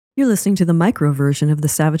You're listening to the micro version of the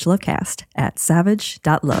Savage Lovecast at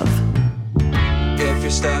savage.love. If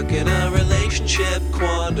you're stuck in a relationship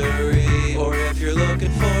quandary, or if you're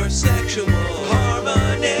looking for sexual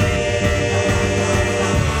harmony,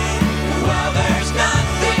 well, there's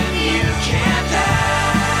nothing you can't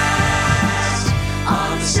ask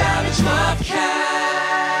on the Savage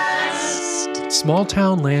Lovecast. Small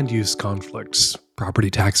town land use conflicts, property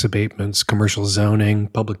tax abatements, commercial zoning,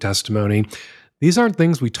 public testimony. These aren't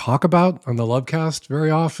things we talk about on the Lovecast very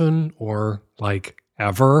often or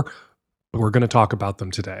ever, but we're going to talk about them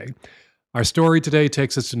today. Our story today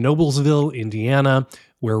takes us to Noblesville, Indiana,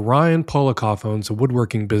 where Ryan Polikoff owns a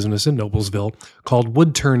woodworking business in Noblesville called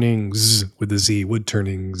Wood Turnings, with a Z, Wood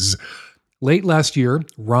Turnings. Late last year,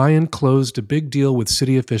 Ryan closed a big deal with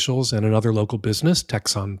city officials and another local business,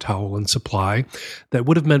 Texon Towel and Supply, that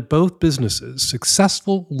would have meant both businesses,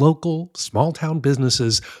 successful local small-town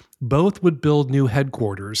businesses, both would build new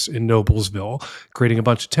headquarters in Noblesville, creating a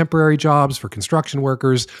bunch of temporary jobs for construction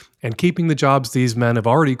workers and keeping the jobs these men have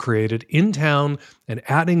already created in town and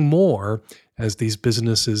adding more as these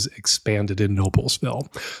businesses expanded in Noblesville.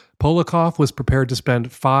 Polikoff was prepared to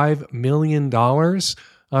spend $5 million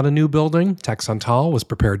on a new building. Texon Towel was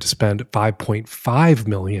prepared to spend $5.5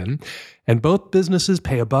 million, and both businesses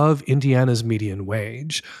pay above Indiana's median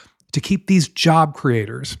wage. To keep these job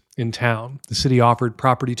creators in town, the city offered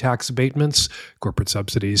property tax abatements, corporate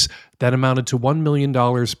subsidies, that amounted to $1 million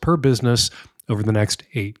per business over the next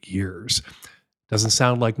 8 years. Doesn't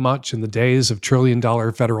sound like much in the days of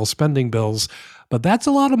trillion-dollar federal spending bills, but that's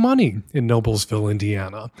a lot of money in Noblesville,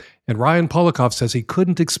 Indiana. And Ryan Polikoff says he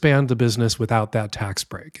couldn't expand the business without that tax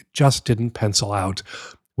break. It just didn't pencil out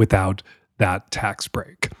without that tax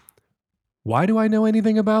break. Why do I know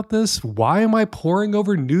anything about this? Why am I poring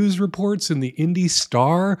over news reports in the Indy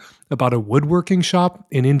Star about a woodworking shop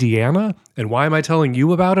in Indiana? And why am I telling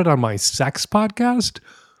you about it on my sex podcast?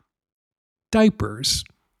 Diapers.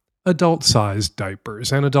 Adult-sized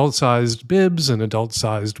diapers, and adult-sized bibs, and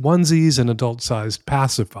adult-sized onesies, and adult-sized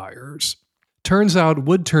pacifiers. Turns out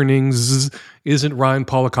Wood Turnings isn't Ryan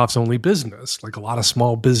Polikoff's only business. Like a lot of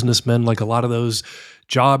small businessmen, like a lot of those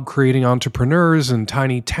job-creating entrepreneurs in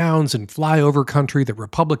tiny towns and flyover country that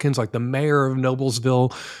Republicans like the mayor of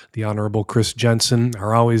Noblesville, the Honorable Chris Jensen,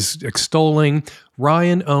 are always extolling,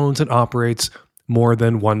 Ryan owns and operates more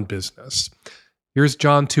than one business. Here's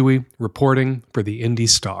John Toohey reporting for the Indy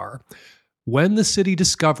Star. When the city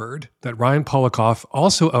discovered that Ryan Polikoff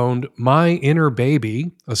also owned My Inner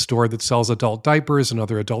Baby, a store that sells adult diapers and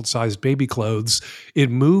other adult-sized baby clothes, it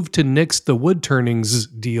moved to nix the Wood Turnings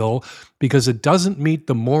deal because it doesn't meet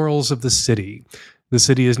the morals of the city. The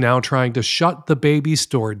city is now trying to shut the baby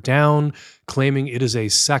store down, claiming it is a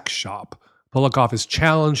sex shop. Polikoff is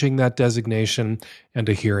challenging that designation, and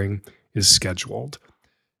a hearing is scheduled.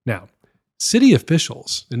 Now, city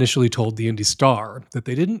officials initially told the Indy Star that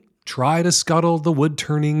they didn't try to scuttle the Wood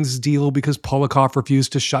Turnings deal because Polikoff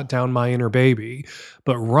refused to shut down My Inner Baby,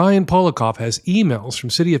 but Ryan Polikoff has emails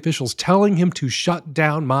from city officials telling him to shut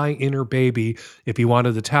down My Inner Baby if he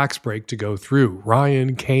wanted the tax break to go through.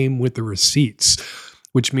 Ryan came with the receipts,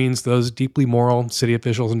 which means those deeply moral city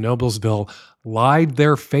officials in Noblesville lied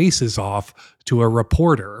their faces off to a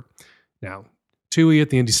reporter. Now, Toohey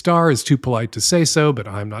at the Indy Star is too polite to say so, but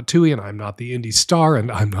I'm not Toohey and I'm not the Indy Star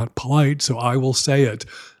and I'm not polite, so I will say it.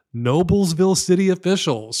 Noblesville city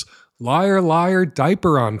officials, liar, liar,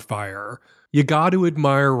 diaper on fire. You got to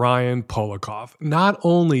admire Ryan Polikoff. Not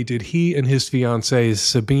only did he and his fiancée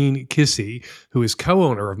Sabine Kissy, who is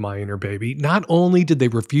co-owner of My Inner Baby, not only did they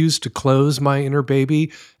refuse to close My Inner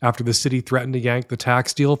Baby after the city threatened to yank the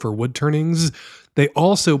tax deal for Wood Turnings, they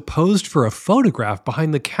also posed for a photograph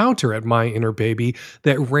behind the counter at My Inner Baby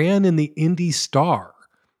that ran in the Indy Star.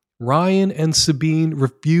 Ryan and Sabine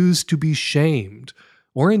refused to be shamed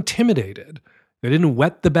or intimidated. They didn't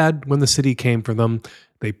wet the bed when the city came for them.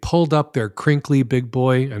 They pulled up their crinkly big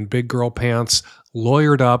boy and big girl pants,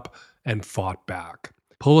 lawyered up, and fought back.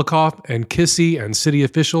 Polikoff and Kissy and city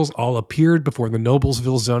officials all appeared before the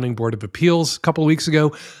Noblesville Zoning Board of Appeals a couple of weeks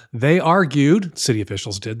ago. They argued, city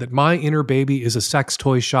officials did, that My Inner Baby is a sex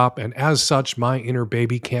toy shop, and as such, My Inner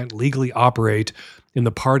Baby can't legally operate in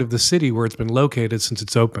the part of the city where it's been located since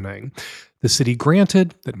its opening. The city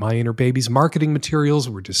granted that My Inner Baby's marketing materials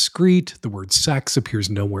were discreet, the word sex appears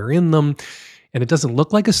nowhere in them, and it doesn't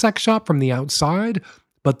look like a sex shop from the outside.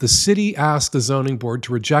 But the city asked the zoning board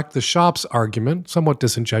to reject the shop's argument, somewhat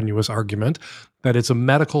disingenuous argument, that it's a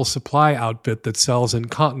medical supply outfit that sells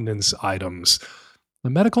incontinence items.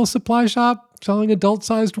 A medical supply shop selling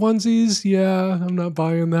adult-sized onesies? Yeah, I'm not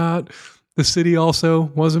buying that. The The city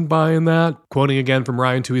also wasn't buying that. Quoting again from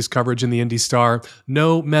Ryan Tui's coverage in the Indy Star,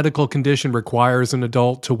 no medical condition requires an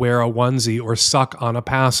adult to wear a onesie or suck on a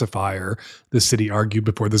pacifier, the city argued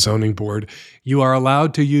before the zoning board. You are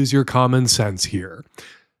allowed to use your common sense here.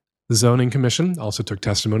 The Zoning Commission also took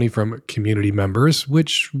testimony from community members,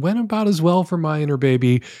 which went about as well for My Inner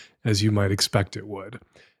Baby as you might expect it would.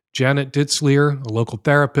 Janet Ditzlier, a local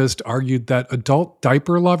therapist, argued that adult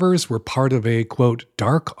diaper lovers were part of a, quote,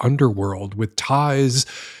 dark underworld with ties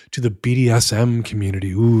to the BDSM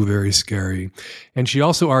community. Ooh, very scary. And she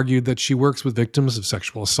also argued that she works with victims of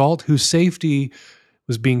sexual assault whose safety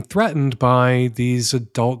was being threatened by these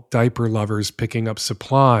adult diaper lovers picking up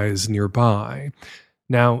supplies nearby.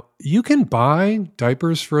 Now, you can buy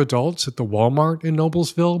diapers for adults at the Walmart in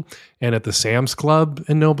Noblesville and at the Sam's Club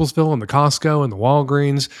in Noblesville and the Costco and the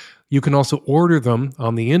Walgreens. You can also order them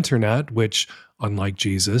on the internet, which, unlike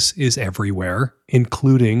Jesus, is everywhere,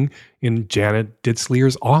 including in Janet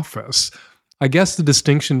Ditzlier's office. I guess the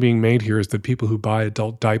distinction being made here is that people who buy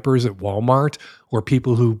adult diapers at Walmart or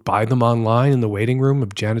people who buy them online in the waiting room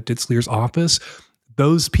of Janet Ditzlier's office,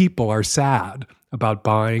 those people are sad about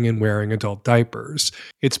buying and wearing adult diapers.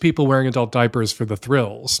 It's people wearing adult diapers for the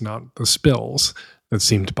thrills, not the spills, that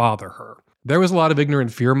seem to bother her. There was a lot of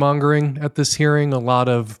ignorant fear-mongering at this hearing, a lot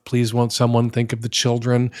of, please won't someone think of the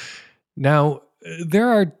children. Now, there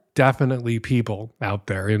are definitely people out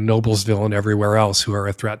there in Noblesville and everywhere else who are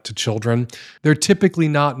a threat to children. They're typically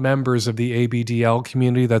not members of the ABDL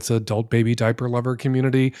community, that's adult baby diaper lover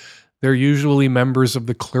community. They're usually members of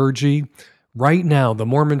the clergy. Right now, the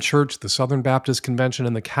Mormon Church, the Southern Baptist Convention,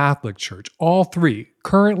 and the Catholic Church, all three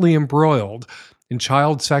currently embroiled in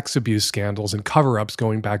child sex abuse scandals and cover-ups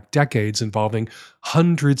going back decades involving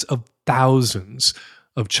hundreds of thousands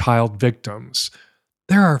of child victims.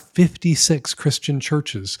 There are 56 Christian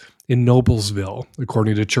churches in Noblesville,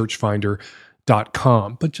 according to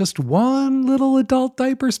churchfinder.com, but just one little adult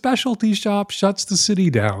diaper specialty shop shuts the city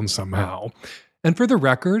down somehow. And for the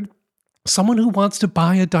record, someone who wants to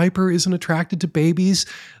buy a diaper isn't attracted to babies.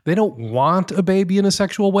 They don't want a baby in a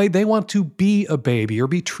sexual way. They want to be a baby or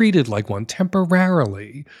be treated like one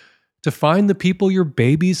temporarily. To find the people your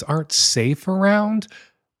babies aren't safe around,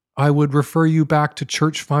 I would refer you back to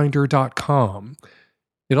churchfinder.com.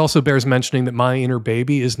 It also bears mentioning that My Inner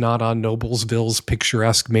Baby is not on Noblesville's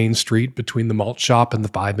picturesque main street between the malt shop and the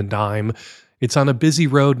Five and Dime. It's on a busy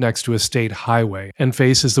road next to a state highway and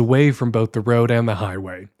faces away from both the road and the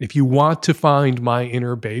highway. If you want to find My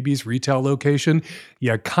Inner Baby's retail location,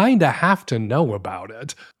 you kinda have to know about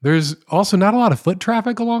it. There's also not a lot of foot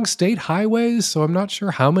traffic along state highways, so I'm not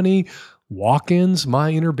sure how many walk-ins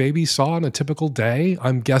My Inner Baby saw on a typical day.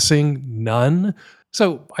 I'm guessing none.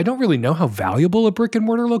 So I don't really know how valuable a brick and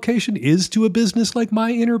mortar location is to a business like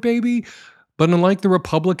My Inner Baby. But unlike the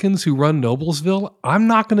Republicans who run Noblesville, I'm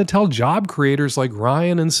not going to tell job creators like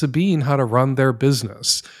Ryan and Sabine how to run their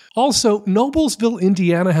business. Also, Noblesville,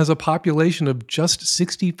 Indiana has a population of just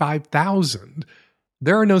 65,000.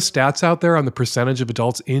 There are no stats out there on the percentage of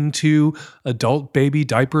adults into adult baby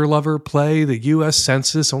diaper lover play. The U.S.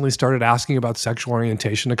 Census only started asking about sexual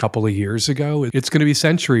orientation a couple of years ago. It's going to be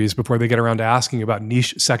centuries before they get around to asking about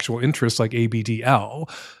niche sexual interests like ABDL.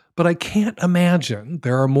 But I can't imagine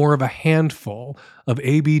there are more of a handful of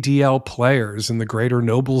ABDL players in the greater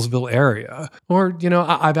Noblesville area. Or,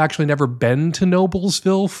 I've actually never been to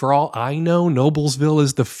Noblesville. For all I know, Noblesville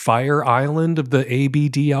is the Fire Island of the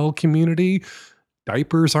ABDL community.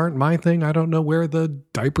 Diapers aren't my thing. I don't know where the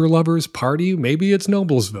diaper lovers party. Maybe it's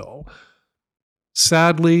Noblesville.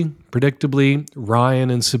 Sadly, predictably,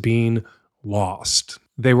 Ryan and Sabine lost.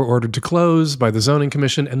 They were ordered to close by the Zoning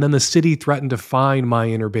Commission, and then the city threatened to fine My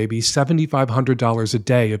Inner Baby $7,500 a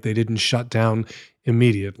day if they didn't shut down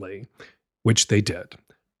immediately, which they did.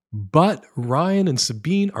 But Ryan and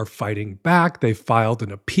Sabine are fighting back. They filed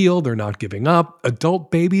an appeal. They're not giving up.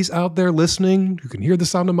 Adult babies out there listening who can hear the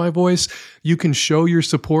sound of my voice, you can show your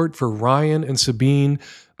support for Ryan and Sabine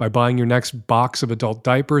by buying your next box of adult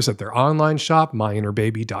diapers at their online shop,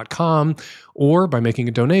 myinnerbaby.com, or by making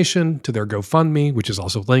a donation to their GoFundMe, which is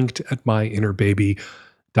also linked at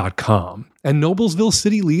myinnerbaby.com. And Noblesville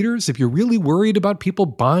city leaders, if you're really worried about people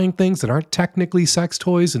buying things that aren't technically sex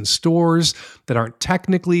toys in stores, that aren't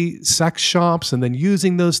technically sex shops, and then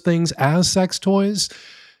using those things as sex toys,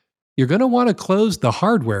 you're going to want to close the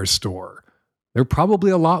hardware store. There are probably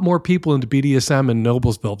a lot more people into BDSM in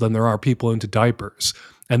Noblesville than there are people into diapers.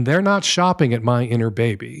 And they're not shopping at My Inner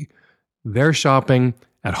Baby. They're shopping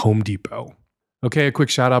at Home Depot. Okay, a quick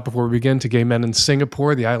shout out before we begin to gay men in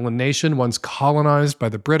Singapore, the island nation once colonized by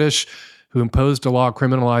the British. who imposed a law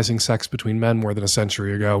criminalizing sex between men more than a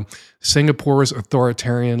century ago. Singapore's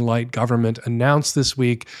authoritarian light government announced this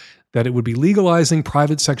week that it would be legalizing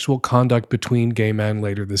private sexual conduct between gay men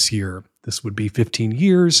later this year. This would be 15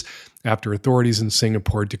 years after authorities in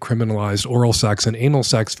Singapore decriminalized oral sex and anal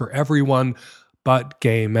sex for everyone but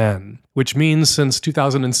gay men, which means since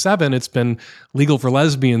 2007, it's been legal for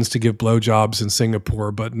lesbians to give blowjobs in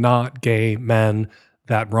Singapore, but not gay men.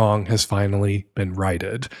 That wrong has finally been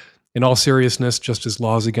righted. In all seriousness, just as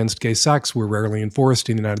laws against gay sex were rarely enforced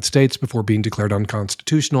in the United States before being declared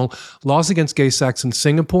unconstitutional, laws against gay sex in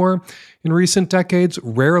Singapore in recent decades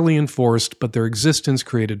rarely enforced, but their existence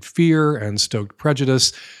created fear and stoked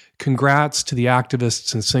prejudice. Congrats to the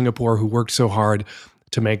activists in Singapore who worked so hard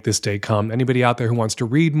to make this day come. Anybody out there who wants to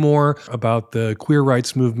read more about the queer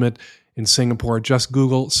rights movement in Singapore, just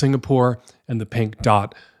Google Singapore and the pink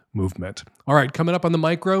dot movement. All right, coming up on the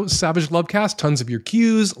Micro, Savage Lovecast, tons of your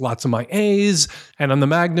Qs, lots of my As, and on the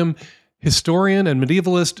Magnum, historian and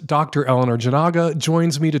medievalist Dr. Eleanor Janega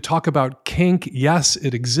joins me to talk about kink. Yes,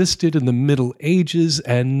 it existed in the Middle Ages,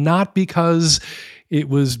 and not because it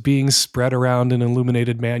was being spread around in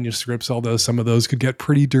illuminated manuscripts, although some of those could get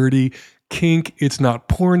pretty dirty. Kink, it's not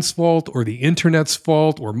porn's fault or the internet's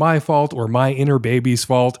fault or my inner baby's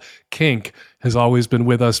fault. Kink has always been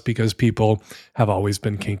with us because people have always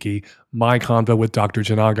been kinky. My convo with Dr.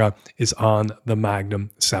 Janega is on the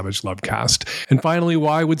Magnum Savage Lovecast. And finally,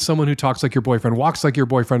 why would someone who talks like your boyfriend, walks like your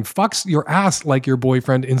boyfriend, fucks your ass like your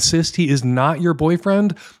boyfriend, insist he is not your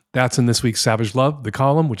boyfriend? That's in this week's Savage Love, the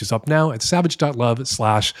column, which is up now at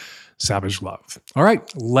savage.love/Savage Love. All right,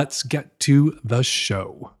 let's get to the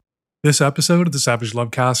show. This episode of the Savage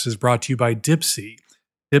Lovecast is brought to you by Dipsea.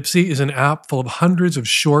 Dipsea is an app full of hundreds of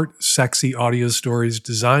short, sexy audio stories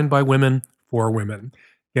designed by women for women.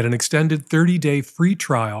 Get an extended 30-day free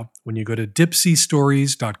trial when you go to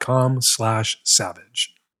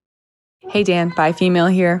dipseastories.com/savage. Hey Dan, bi-female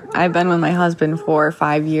here. I've been with my husband for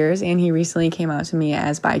 5 years, and he recently came out to me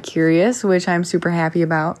as bi-curious, which I'm super happy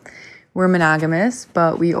about. We're monogamous,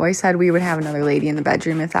 but we always said we would have another lady in the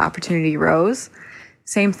bedroom if the opportunity arose.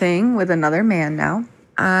 Same thing with another man now.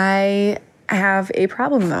 I have a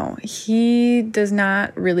problem though. He does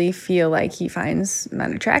not really feel like he finds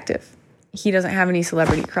men attractive. He doesn't have any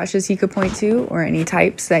celebrity crushes he could point to or any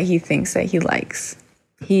types that he thinks that he likes.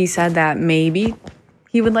 He said that maybe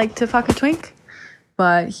he would like to fuck a twink,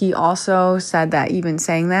 but he also said that even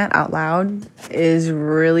saying that out loud is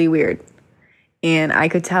really weird. And I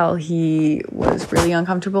could tell he was really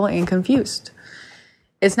uncomfortable and confused.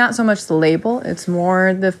 It's not so much the label, it's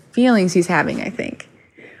more the feelings he's having, I think.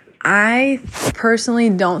 I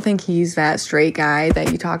personally don't think he's that straight guy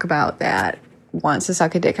that you talk about that wants to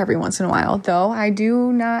suck a dick every once in a while, though I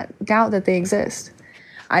do not doubt that they exist.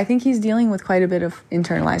 I think he's dealing with quite a bit of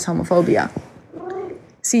internalized homophobia.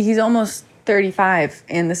 See, he's almost 35,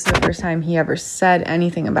 and this is the first time he ever said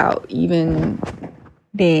anything about even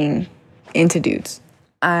being into dudes.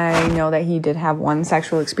 I know that he did have one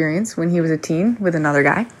sexual experience when he was a teen with another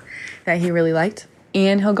guy that he really liked.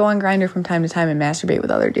 And he'll go on Grindr from time to time and masturbate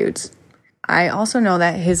with other dudes. I also know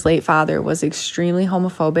that his late father was extremely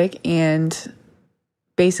homophobic and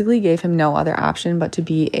basically gave him no other option but to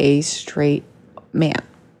be a straight man.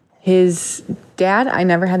 His dad, I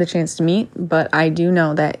never had the chance to meet, but I do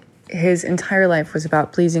know that his entire life was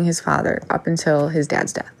about pleasing his father up until his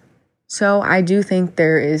dad's death. So I do think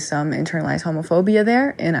there is some internalized homophobia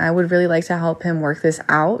there, and I would really like to help him work this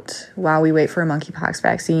out while we wait for a monkeypox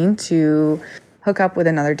vaccine to hook up with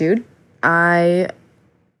another dude. I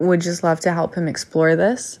would just love to help him explore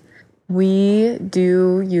this. We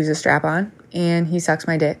do use a strap-on, and he sucks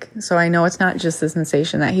my dick. So I know it's not just the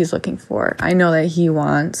sensation that he's looking for. I know that he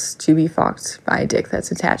wants to be fucked by a dick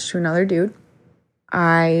that's attached to another dude.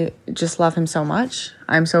 I just love him so much.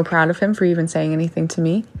 I'm so proud of him for even saying anything to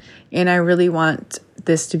me. And I really want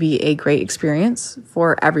this to be a great experience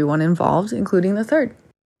for everyone involved, including the third.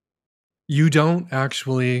 You don't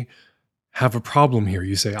actually have a problem here.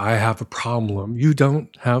 You say, I have a problem. You don't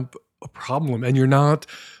have a problem, and you're not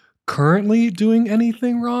currently doing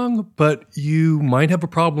anything wrong, but you might have a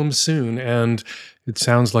problem soon. And it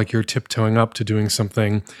sounds like you're tiptoeing up to doing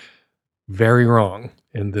something very wrong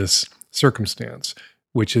in this circumstance,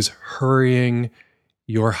 which is hurrying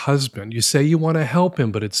your husband. You say you want to help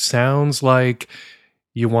him, but it sounds like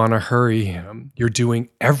you want to hurry him. You're doing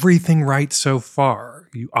everything right so far.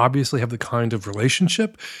 You obviously have the kind of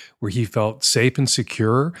relationship where he felt safe and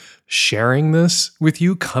secure sharing this with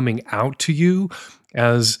you, coming out to you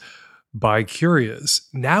as bi-curious.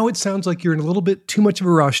 Now it sounds like you're in a little bit too much of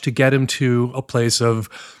a rush to get him to a place of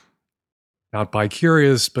not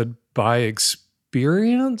bi-curious, but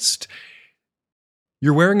bi-experienced.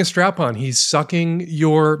 You're wearing a strap-on. He's sucking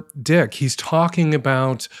your dick. He's talking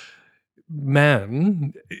about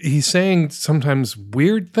men. He's saying sometimes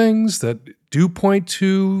weird things that do point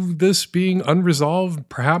to this being unresolved,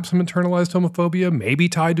 perhaps some internalized homophobia, maybe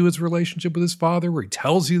tied to his relationship with his father, where he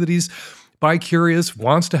tells you that he's bi-curious,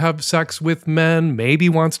 wants to have sex with men, maybe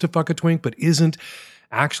wants to fuck a twink, but isn't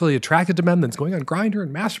actually attracted to men, then's going on Grindr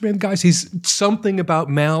and masturbating guys. He's something about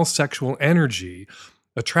male sexual energy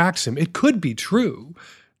attracts him. It could be true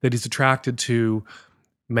that he's attracted to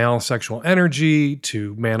male sexual energy,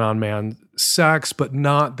 to man-on-man sex, but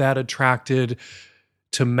not that attracted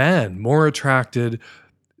to men, more attracted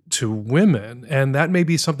to women. And that may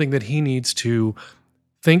be something that he needs to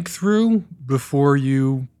think through before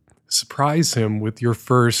you surprise him with your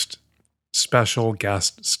first special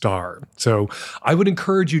guest star. So I would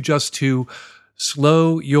encourage you just to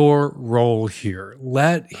slow your roll here.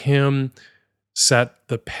 Let him set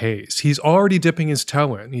the pace. He's already dipping his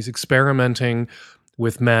toe in. He's experimenting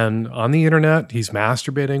with men on the internet. He's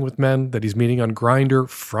masturbating with men that he's meeting on Grindr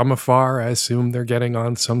from afar. I assume they're getting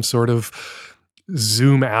on some sort of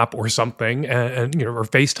Zoom app or something, and or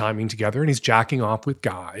FaceTiming together, and he's jacking off with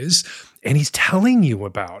guys, and he's telling you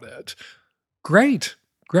about it. Great.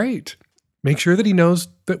 Make sure that he knows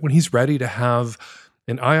that when he's ready to have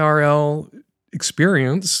an IRL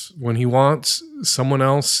experience, when he wants someone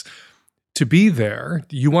else to be there,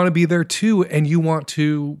 you want to be there too, and you want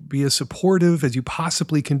to be as supportive as you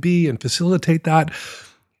possibly can be and facilitate that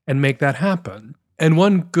and make that happen. And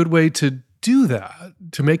one good way to do that,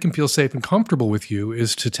 to make him feel safe and comfortable with you,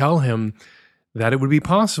 is to tell him that it would be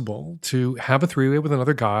possible to have a three-way with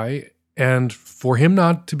another guy and for him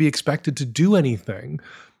not to be expected to do anything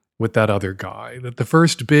with that other guy. That the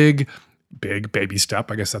first big baby step,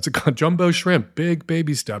 I guess that's a jumbo shrimp, big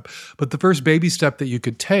baby step. But the first baby step that you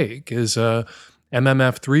could take is a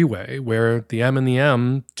MMF three-way where the M and the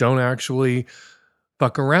M don't actually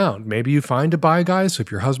fuck around. Maybe you find a bi guy, so if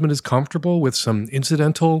your husband is comfortable with some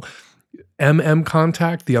incidental MM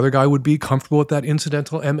contact, the other guy would be comfortable with that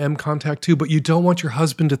incidental MM contact too. But you don't want your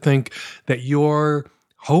husband to think that you're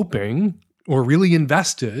hoping or really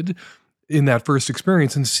invested in that first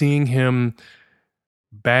experience and seeing him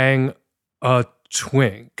bang a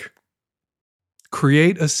twink.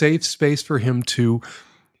 Create a safe space for him to,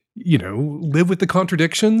 live with the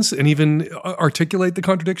contradictions and even articulate the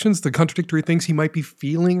contradictions, the contradictory things he might be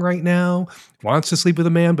feeling right now. Wants to sleep with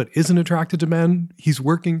a man, but isn't attracted to men. He's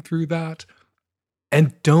working through that.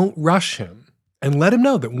 And don't rush him. And let him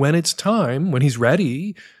know that when it's time, when he's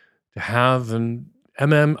ready to have an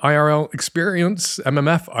MMF IRL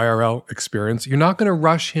experience, you're not going to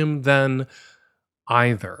rush him then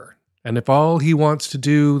either. And if all he wants to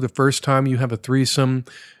do the first time you have a threesome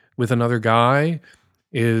with another guy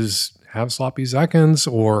is have sloppy seconds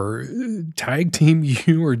or tag team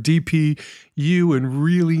you or DP you and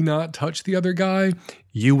really not touch the other guy,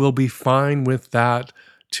 you will be fine with that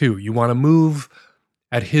too. You want to move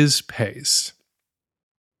at his pace.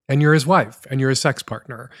 And you're his wife and you're his sex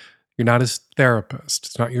partner. You're not his therapist.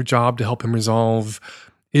 It's not your job to help him resolve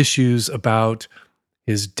issues about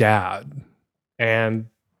his dad. And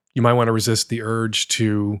you might want to resist the urge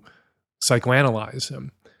to psychoanalyze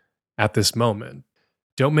him at this moment.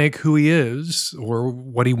 Don't make who he is or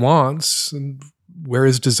what he wants and where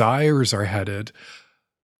his desires are headed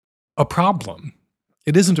a problem.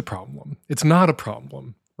 It isn't a problem. It's not a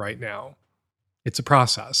problem right now. It's a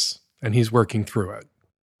process, and he's working through it.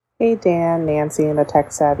 Hey Dan, Nancy, and the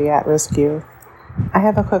Tech Savvy At-Risk Youth. I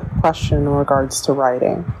have a quick question in regards to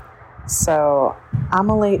writing. So, I'm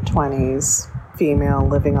a late 20s female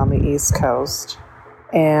living on the East Coast,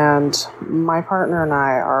 and my partner and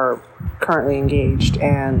I are currently engaged,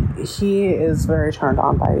 and he is very turned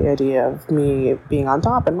on by the idea of me being on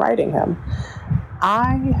top and writing him.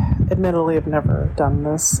 I admittedly have never done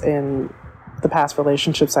this in the past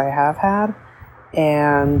relationships I have had,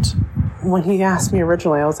 and when he asked me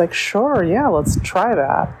originally, I was like, sure, yeah, let's try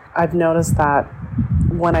that. I've noticed that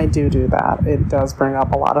when I do that, it does bring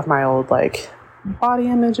up a lot of my old, body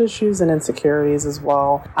image issues and insecurities as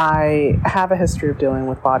well. I have a history of dealing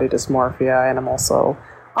with body dysmorphia, and I'm also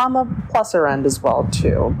on the pluser end as well,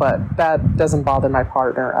 too, but that doesn't bother my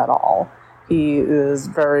partner at all. He is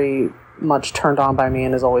very much turned on by me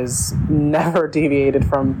and has always never deviated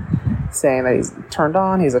from saying that he's turned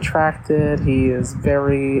on, he's attracted, he is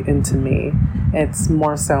very into me. It's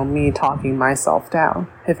more so me talking myself down,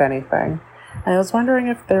 if anything. And I was wondering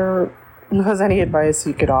if there was any advice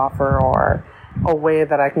you could offer or a way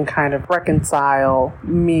that I can kind of reconcile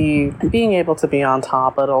me being able to be on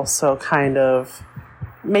top, but also kind of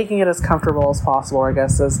making it as comfortable as possible, I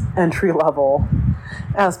guess, as entry level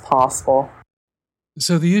as possible.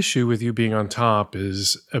 So the issue with you being on top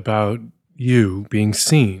is about you being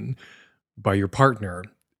seen by your partner,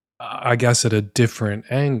 I guess at a different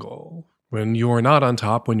angle. When you're not on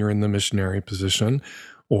top, when you're in the missionary position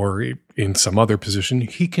or in some other position,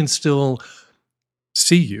 he can still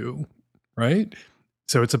see you, right?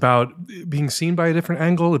 So it's about being seen by a different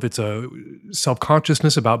angle. If it's a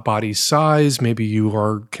self-consciousness about body size, maybe you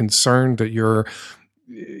are concerned that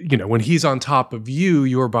when he's on top of you,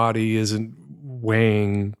 your body isn't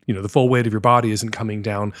weighing, the full weight of your body isn't coming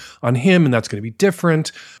down on him, and that's going to be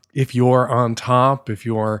different if you're on top, if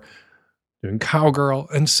you're doing cowgirl.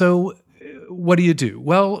 And so what do you do?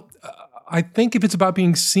 Well, I think if it's about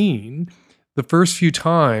being seen, the first few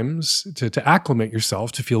times to acclimate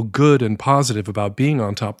yourself, to feel good and positive about being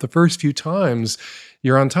on top, the first few times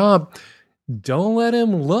you're on top, don't let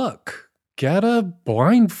him look. Get a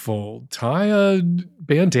blindfold, tie a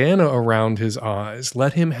bandana around his eyes,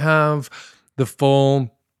 let him have the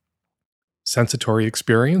full sensatory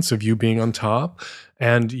experience of you being on top,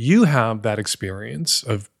 and you have that experience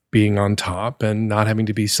of being on top and not having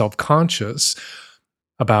to be self-conscious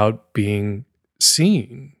about being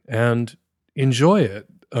seen, and enjoy it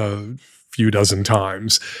a few dozen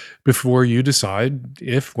times before you decide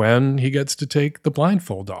when he gets to take the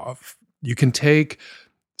blindfold off. You can take,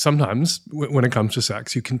 sometimes when it comes to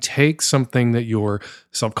sex, you can take something that you're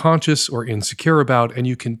self-conscious or insecure about, and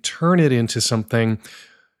you can turn it into something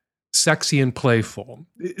sexy and playful.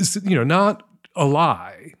 It's, not a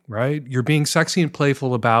lie, right? You're being sexy and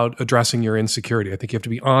playful about addressing your insecurity. I think you have to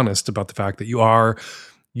be honest about the fact that you are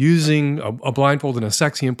using a blindfold in a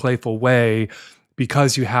sexy and playful way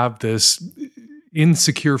because you have this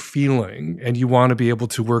insecure feeling and you want to be able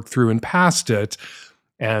to work through and past it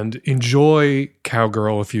and enjoy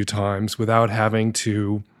cowgirl a few times without having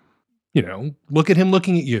to, look at him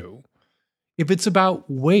looking at you. If it's about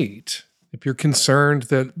weight, if you're concerned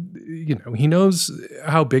that, he knows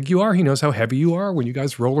how big you are, he knows how heavy you are when you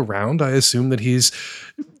guys roll around, I assume that he's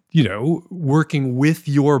working with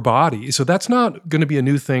your body. So that's not going to be a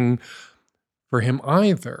new thing for him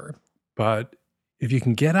either. But if you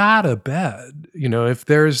can get out of bed, if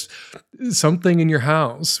there's something in your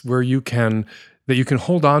house where that you can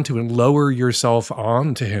hold on to and lower yourself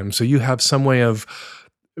onto him, so you have some way of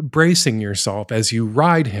bracing yourself as you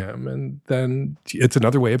ride him, and then it's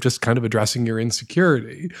another way of just kind of addressing your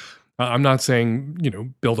insecurity. I'm not saying,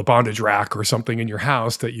 build a bondage rack or something in your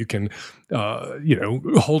house that you can,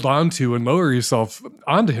 hold on to and lower yourself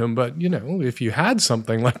onto him. But, if you had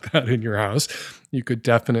something like that in your house, you could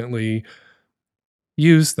definitely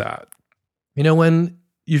use that. When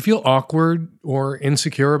you feel awkward or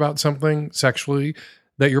insecure about something sexually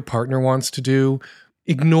that your partner wants to do,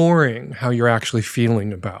 ignoring how you're actually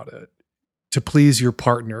feeling about it to please your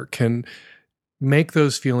partner can make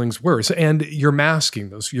those feelings worse. And you're masking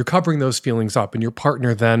those, you're covering those feelings up, and your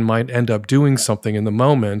partner then might end up doing something in the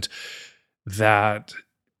moment that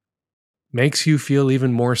makes you feel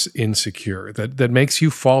even more insecure, that makes you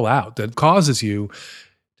fall out, that causes you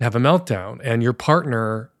to have a meltdown. And your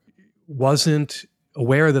partner wasn't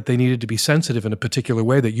aware that they needed to be sensitive in a particular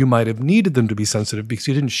way, that you might have needed them to be sensitive because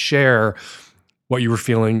you didn't share what you were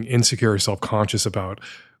feeling insecure or self-conscious about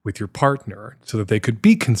with your partner so that they could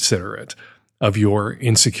be considerate of your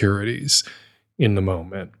insecurities in the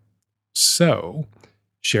moment. So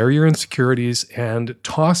share your insecurities and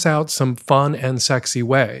toss out some fun and sexy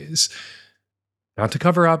ways, not to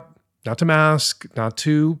cover up, not to mask, not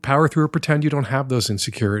to power through or pretend you don't have those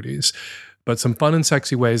insecurities, but some fun and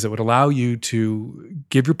sexy ways that would allow you to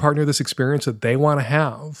give your partner this experience that they want to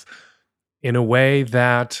have in a way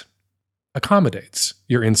that accommodates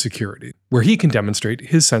your insecurity, where he can demonstrate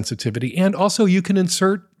his sensitivity. And also you can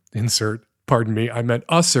insert, pardon me, I meant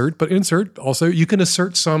assert, but insert also, you can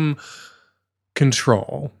assert some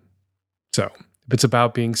control. So if it's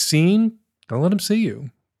about being seen, don't let him see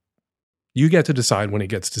you. You get to decide when he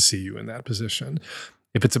gets to see you in that position.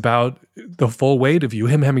 If it's about the full weight of you,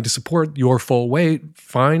 him having to support your full weight,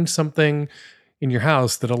 find something in your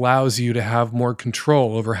house that allows you to have more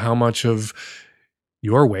control over how much of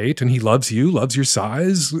your weight, and he loves you, loves your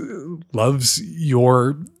size, loves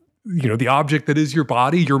your, the object that is your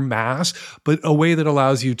body, your mass, but a way that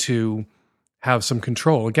allows you to have some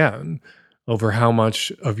control again over how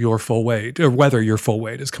much of your full weight, or whether your full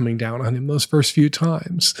weight is coming down on him those first few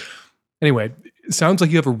times. Anyway, it sounds like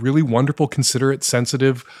you have a really wonderful, considerate,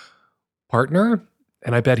 sensitive partner,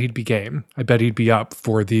 and I bet he'd be game. I bet he'd be up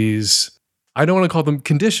for these, I don't want to call them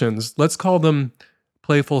conditions, let's call them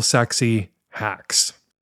playful, sexy hacks.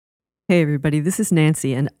 Hey everybody, this is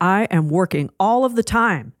Nancy, and I am working all of the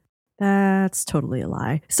time. That's totally a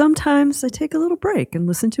lie. Sometimes I take a little break and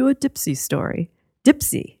listen to a Dipsy story.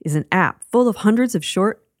 Dipsy is an app full of hundreds of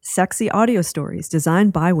short, sexy audio stories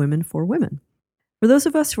designed by women for women. For those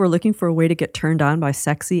of us who are looking for a way to get turned on by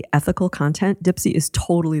sexy, ethical content, Dipsy is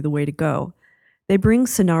totally the way to go. They bring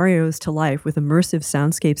scenarios to life with immersive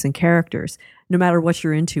soundscapes and characters, no matter what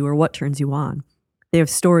you're into or what turns you on. They have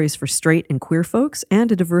stories for straight and queer folks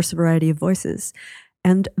and a diverse variety of voices.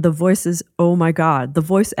 And the voices, oh my God, the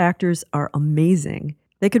voice actors are amazing.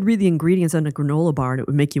 They could read the ingredients on a granola bar and it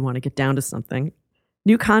would make you want to get down to something.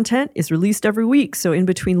 New content is released every week, so in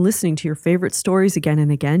between listening to your favorite stories again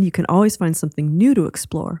and again, you can always find something new to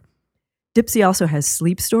explore. Dipsy also has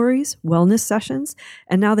sleep stories, wellness sessions,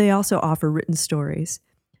 and now they also offer written stories.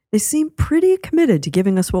 They seem pretty committed to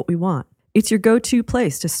giving us what we want. It's your go-to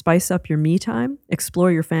place to spice up your me time,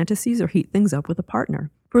 explore your fantasies, or heat things up with a partner.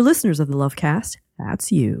 For listeners of the Lovecast,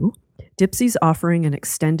 that's you, Dipsy's offering an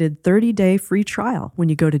extended 30-day free trial when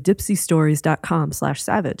you go to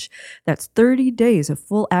dipsystories.com/savage. That's 30 days of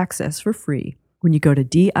full access for free when you go to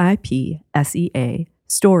DIPSEA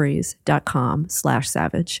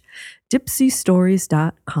stories.com/savage.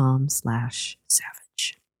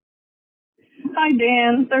 dipsystories.com/savage. Hi,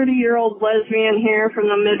 Dan. 30-year-old lesbian here from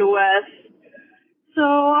the Midwest. So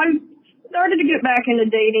I started to get back into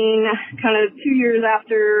dating kind of 2 years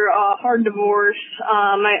after a hard divorce.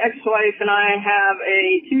 My ex-wife and I have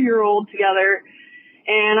a 2-year-old together,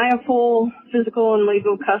 and I have full physical and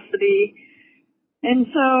legal custody. And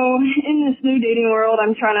so in this new dating world,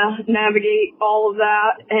 I'm trying to navigate all of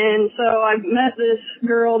that. And so I've met this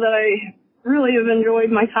girl that I really have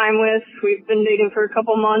enjoyed my time with. We've been dating for a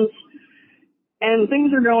couple months, and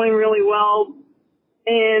things are going really well.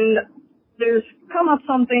 And there's come up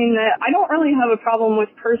something that I don't really have a problem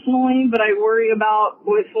with personally, but I worry about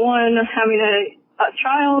with one, having a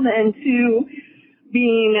child, and two,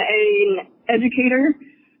 being an educator.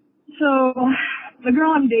 So the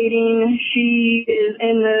girl I'm dating, she is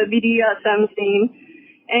in the BDSM scene,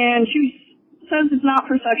 and she says it's not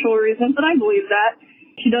for sexual reasons, and I believe that.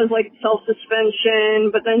 She does like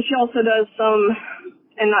self-suspension, but then she also does some,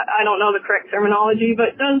 and I don't know the correct terminology,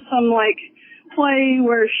 but does some like play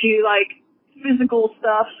where she like physical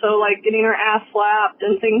stuff, so like getting her ass slapped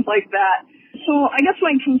and things like that. So I guess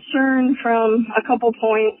my concern from a couple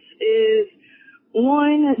points is,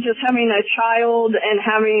 one, just having a child and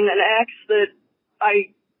having an ex that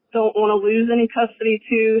I don't want to lose any custody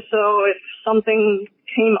to. So if something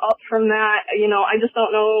came up from that, I just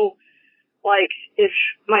don't know, like, if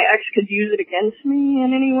my ex could use it against me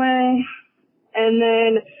in any way. And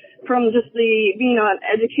then from just being an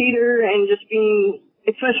educator and just being,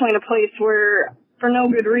 especially in a place where, for no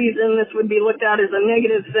good reason, this would be looked at as a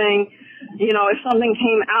negative thing. If something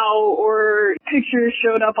came out or pictures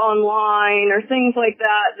showed up online or things like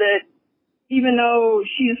that, that even though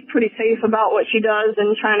she's pretty safe about what she does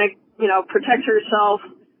and trying to, protect herself,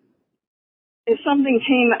 if something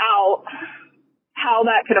came out, how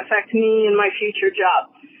that could affect me and my future job.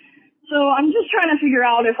 So I'm just trying to figure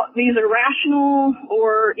out if these are rational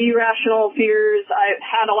or irrational fears. I've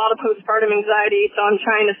had a lot of postpartum anxiety, so I'm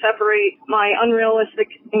trying to separate my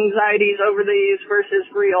unrealistic anxieties over these versus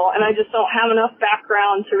real. And I just don't have enough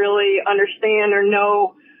background to really understand or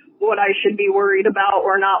know what I should be worried about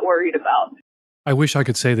or not worried about. I wish I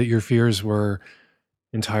could say that your fears were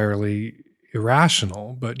entirely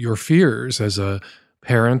irrational, but your fears as a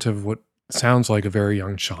parent of what sounds like a very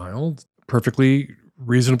young child, perfectly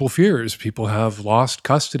reasonable fears. People have lost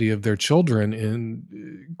custody of their children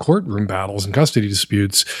in courtroom battles and custody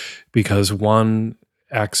disputes because one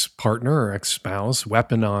ex-partner or ex-spouse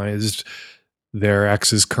weaponized their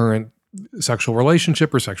ex's current sexual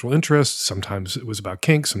relationship or sexual interests. Sometimes it was about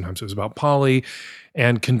kink, sometimes it was about poly,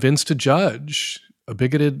 and convinced a judge, a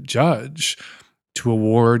bigoted judge, to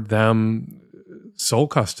award them sole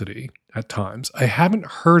custody at times. I haven't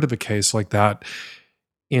heard of a case like that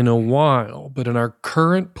in a while, but in our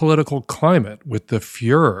current political climate, with the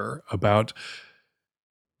furor about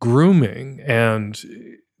grooming and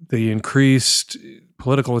the increased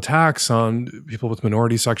political attacks on people with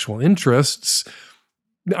minority sexual interests,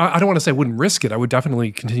 I don't want to say I wouldn't risk it. I would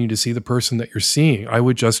definitely continue to see the person that you're seeing. I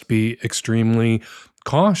would just be extremely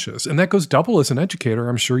cautious. And that goes double as an educator.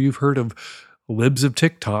 I'm sure you've heard of Libs of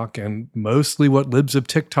TikTok, and mostly what Libs of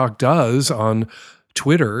TikTok does on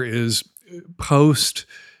Twitter is post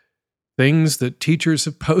things that teachers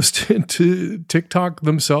have posted to TikTok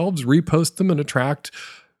themselves, repost them, and attract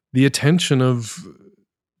the attention of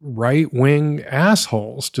right-wing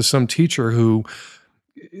assholes to some teacher who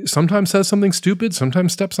sometimes says something stupid,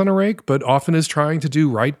 sometimes steps on a rake, but often is trying to do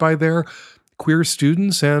right by their queer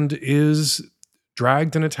students and is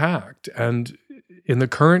dragged and attacked. And in the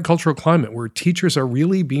current cultural climate where teachers are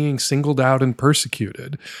really being singled out and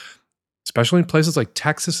persecuted, especially in places like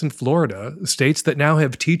Texas and Florida, states that now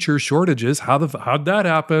have teacher shortages. How'd that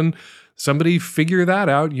happen? Somebody figure that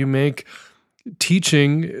out. You make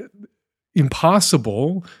teaching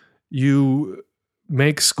impossible. You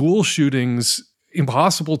make school shootings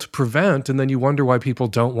impossible to prevent, and then you wonder why people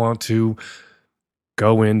don't want to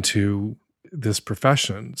go into this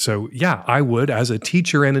profession. So yeah, I would, as a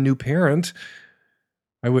teacher and a new parent,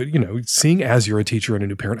 I would, seeing as you're a teacher and a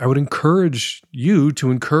new parent, I would encourage you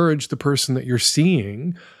to encourage the person that you're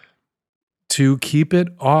seeing to keep it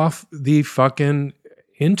off the fucking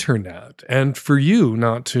internet, and for you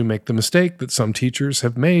not to make the mistake that some teachers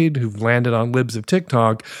have made who've landed on libs of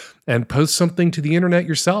TikTok and post something to the internet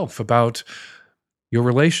yourself about your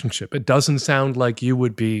relationship. It doesn't sound like you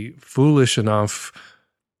would be foolish enough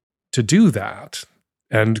to do that.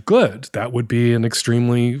 And good, that would be an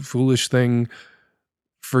extremely foolish thing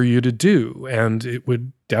for you to do. And it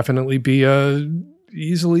would definitely be a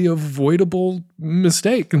easily avoidable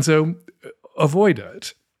mistake. And so avoid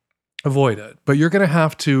it. But you're going to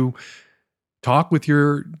have to talk with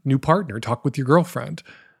your new partner, talk with your girlfriend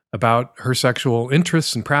about her sexual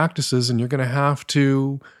interests and practices. And you're going to have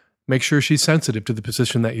to make sure she's sensitive to the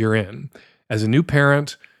position that you're in. As a new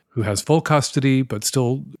parent who has full custody, but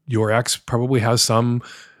still your ex probably has some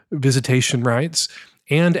visitation rights.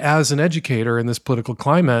 And as an educator in this political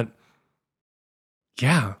climate,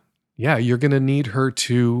 yeah, you're going to need her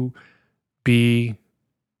to be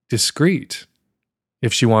discreet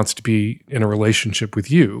if she wants to be in a relationship with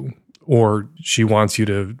you, or she wants you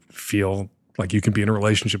to feel like you can be in a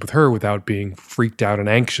relationship with her without being freaked out and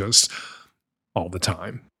anxious all the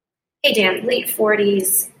time. Hey, Dan, late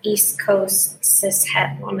 40s, East Coast,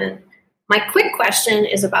 cis-het woman. My quick question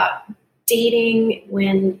is about dating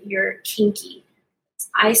when you're kinky.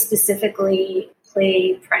 I specifically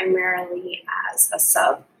play primarily as a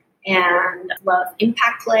sub and love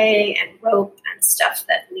impact play and rope and stuff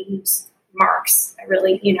that leaves marks. I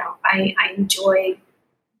really, I enjoy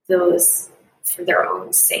those for their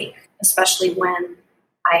own sake, especially when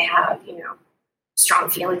I have, strong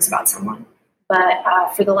feelings about someone.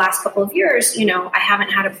 But for the last couple of years, I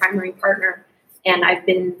haven't had a primary partner, and I've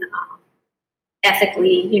been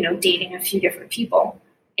ethically, dating a few different people.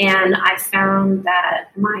 And I found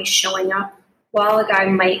that my showing up, while a guy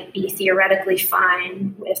might be theoretically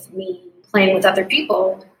fine with me playing with other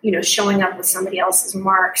people, showing up with somebody else's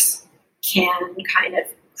marks can kind of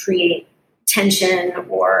create tension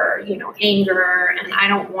or, anger. And I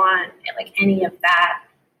don't want any of that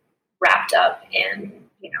wrapped up in,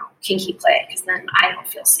 kinky play, because then I don't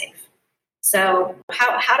feel safe. So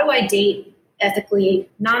how do I date ethically,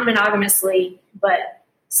 non-monogamously, but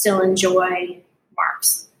still enjoy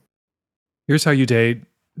marks? Here's how you date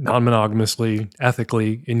non-monogamously,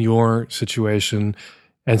 ethically in your situation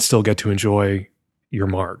and still get to enjoy your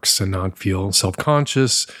marks and not feel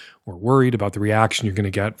self-conscious or worried about the reaction you're going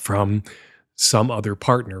to get from some other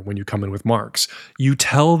partner when you come in with marks. You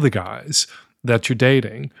tell the guys that you're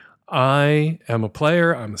dating, I am a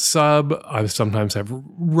player, I'm a sub, I sometimes have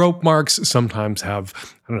rope marks, sometimes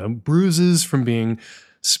have, bruises from being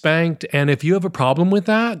spanked. And if you have a problem with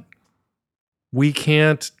that, we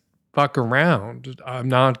can't fuck around. I'm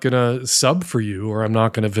not going to sub for you, or I'm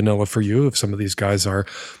not going to vanilla for you if some of these guys are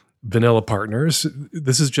vanilla partners.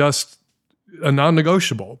 This is just a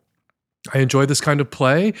non-negotiable. I enjoy this kind of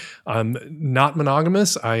play. I'm not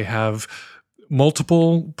monogamous. I have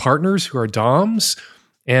multiple partners who are doms.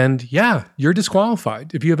 And yeah, you're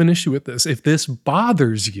disqualified if you have an issue with this. If this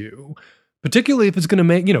bothers you, particularly if it's going to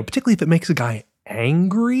make, particularly if it makes a guy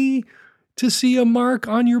angry to see a mark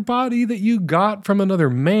on your body that you got from another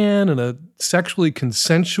man in a sexually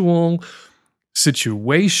consensual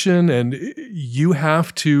situation, and you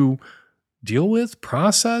have to deal with,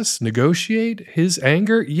 process, negotiate his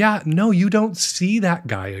anger. Yeah, no, you don't see that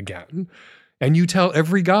guy again. And you tell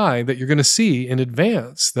every guy that you're going to see in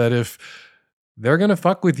advance that if they're going to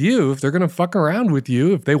fuck with you, if they're going to fuck around with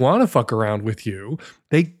you, if they want to fuck around with you,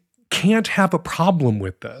 they can't have a problem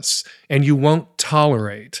with this. And you won't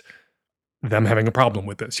tolerate them having a problem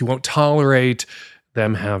with this. You won't tolerate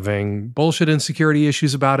them having bullshit insecurity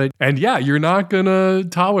issues about it. And yeah, you're not going to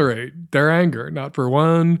tolerate their anger, not for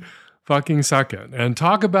one fucking second. And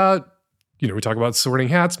talk about, we talk about sorting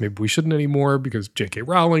hats. Maybe we shouldn't anymore because J.K.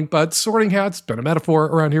 Rowling, but sorting hats, been a metaphor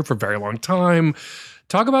around here for a very long time.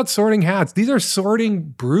 Talk about sorting hats. These are sorting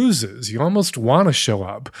bruises. You almost want to show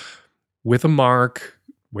up with a mark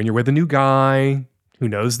when you're with a new guy who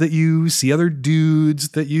knows that you see other dudes,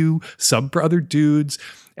 that you sub for other dudes.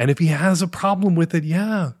 And if he has a problem with it,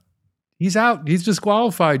 yeah, He's out. He's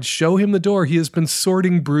disqualified. Show him the door. He has been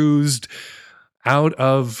sorting bruised out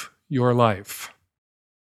of your life.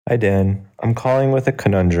 Hi, Dan. I'm calling with a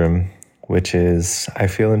conundrum, which is I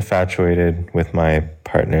feel infatuated with my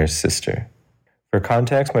partner's sister. For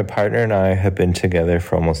context, my partner and I have been together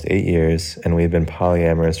for almost 8 years, and we've been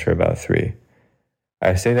polyamorous for about 3.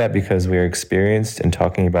 I say that because we are experienced in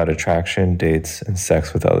talking about attraction, dates, and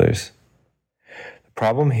sex with others. The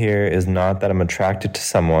problem here is not that I'm attracted to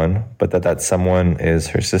someone, but that someone is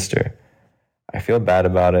her sister. I feel bad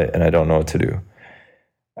about it, and I don't know what to do.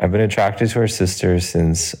 I've been attracted to her sister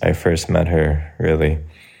since I first met her, really.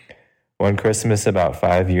 One Christmas about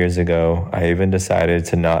 5 years ago, I even decided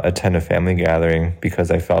to not attend a family gathering because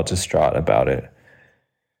I felt distraught about it.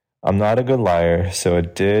 I'm not a good liar, so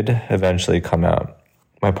it did eventually come out.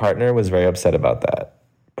 My partner was very upset about that.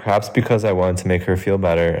 Perhaps because I wanted to make her feel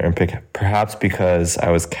better, and perhaps because I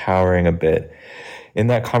was cowering a bit. In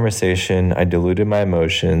that conversation, I diluted my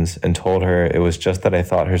emotions and told her it was just that I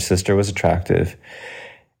thought her sister was attractive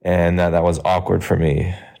and that was awkward for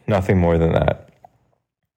me. Nothing more than that.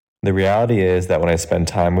 The reality is that when I spend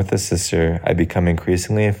time with the sister, I become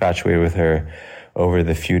increasingly infatuated with her over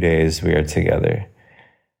the few days we are together.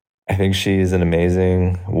 I think she is an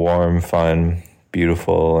amazing, warm, fun,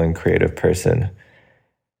 beautiful, and creative person.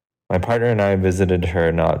 My partner and I visited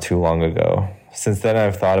her not too long ago. Since then,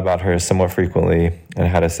 I've thought about her somewhat frequently and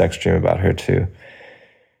had a sex dream about her too.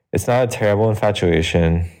 It's not a terrible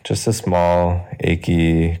infatuation, just a small,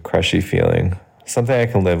 achy, crushy feeling. Something I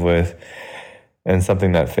can live with and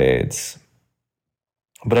something that fades.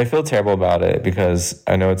 But I feel terrible about it because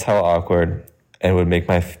I know it's hella awkward and it would make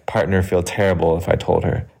my partner feel terrible if I told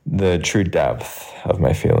her the true depth of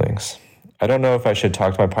my feelings. I don't know if I should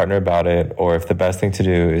talk to my partner about it or if the best thing to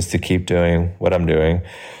do is to keep doing what I'm doing,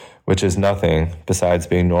 which is nothing besides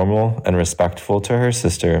being normal and respectful to her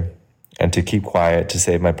sister and to keep quiet to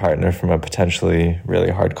save my partner from a potentially really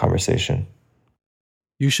hard conversation.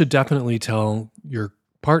 You should definitely tell your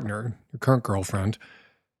partner, your current girlfriend,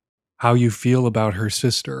 how you feel about her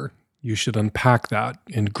sister. You should unpack that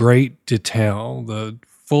in great detail, the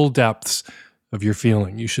full depths of your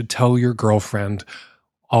feeling. You should tell your girlfriend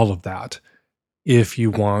all of that if you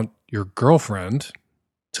want your girlfriend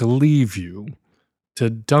to leave you, to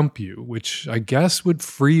dump you, which I guess would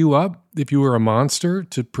free you up if you were a monster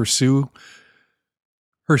to pursue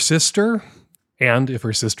her sister. And if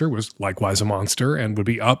her sister was likewise a monster and would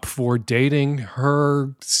be up for dating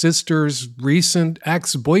her sister's recent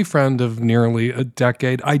ex-boyfriend of nearly a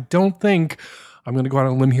decade, I don't think, I'm going to go out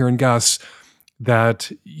on a limb here and guess,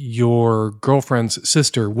 that your girlfriend's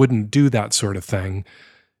sister wouldn't do that sort of thing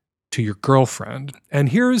to your girlfriend. And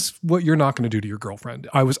here's what you're not going to do to your girlfriend.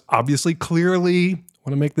 I was obviously clearly,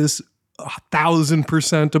 want to make this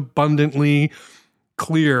 1,000% abundantly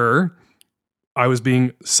clear, I was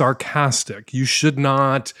being sarcastic. You should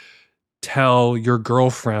not tell your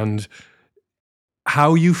girlfriend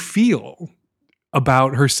how you feel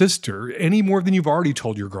about her sister any more than you've already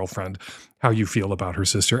told your girlfriend how you feel about her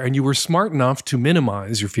sister. And you were smart enough to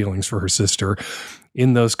minimize your feelings for her sister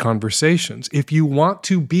in those conversations. If you want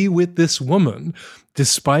to be with this woman,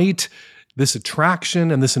 despite this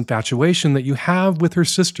attraction and this infatuation that you have with her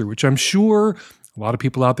sister, which I'm sure a lot of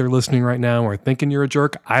people out there listening right now are thinking you're a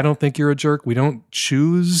jerk. I don't think you're a jerk. We don't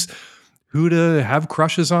choose who to have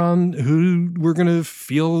crushes on, who we're going to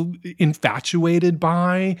feel infatuated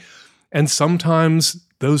by. And sometimes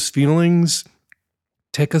those feelings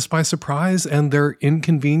take us by surprise and they're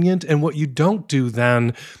inconvenient. And what you don't do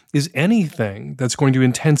then is anything that's going to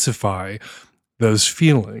intensify those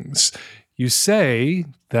feelings. You say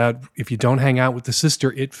that if you don't hang out with the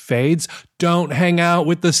sister, it fades. Don't hang out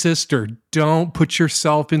with the sister. Don't put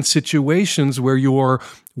yourself in situations where you're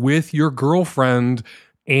with your girlfriend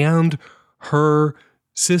and her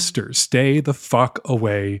sister. Stay the fuck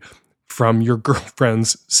away from your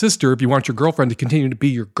girlfriend's sister if you want your girlfriend to continue to be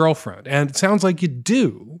your girlfriend. And it sounds like you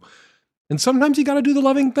do. And sometimes you got to do the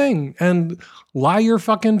loving thing and lie your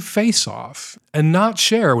fucking face off and not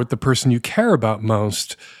share with the person you care about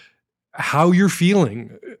most how you're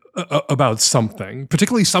feeling about something,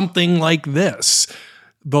 particularly something like this.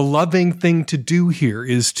 The loving thing to do here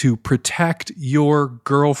is to protect your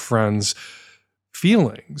girlfriend's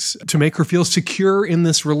feelings, to make her feel secure in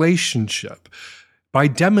this relationship by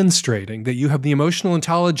demonstrating that you have the emotional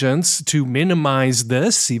intelligence to minimize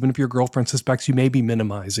this, even if your girlfriend suspects you may be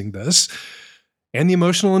minimizing this, and the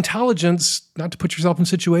emotional intelligence not to put yourself in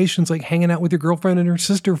situations like hanging out with your girlfriend and her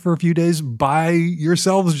sister for a few days by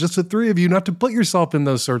yourselves, just the three of you, not to put yourself in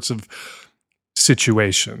those sorts of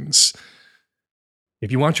situations. If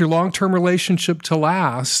you want your long-term relationship to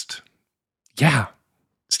last,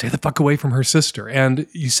 stay the fuck away from her sister. And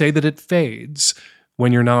you say that it fades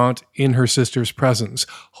when you're not in her sister's presence.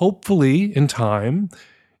 Hopefully, in time,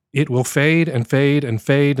 it will fade and fade and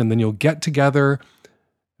fade, and then you'll get together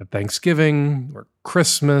at Thanksgiving or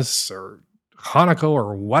Christmas or Hanukkah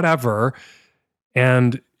or whatever,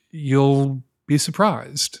 and you'll be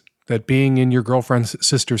surprised that being in your girlfriend's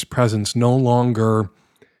sister's presence no longer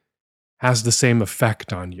has the same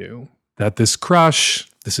effect on you, that this crush,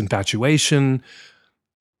 this infatuation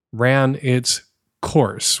ran its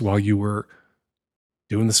course while you were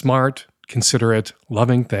doing the smart, considerate,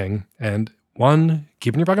 loving thing, and one,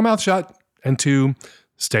 keeping your fucking mouth shut, and two,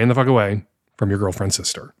 staying the fuck away from your girlfriend's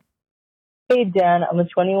sister. Hey, Dan, I'm a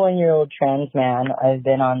 21-year-old trans man. I've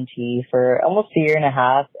been on T for almost a year and a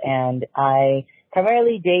half, and I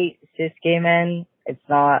primarily date cis gay men.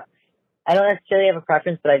 I don't necessarily have a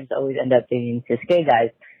preference, but I just always end up dating cis gay guys.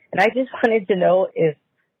 And I just wanted to know if,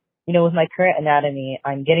 with my current anatomy,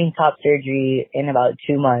 I'm getting top surgery in about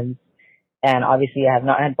 2 months, and obviously I have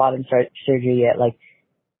not had bottom surgery yet. Like,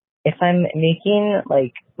 if I'm making,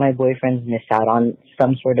 my boyfriends miss out on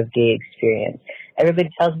some sort of gay experience. Everybody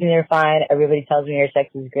tells me they're fine. Everybody tells me their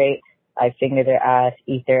sex is great. I finger their ass,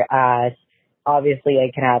 eat their ass. Obviously,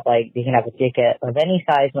 they can have a dick of any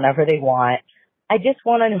size whenever they want. I just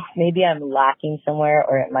want to know if maybe I'm lacking somewhere,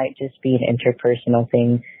 or it might just be an interpersonal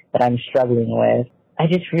thing that I'm struggling with. I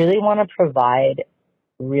just really want to provide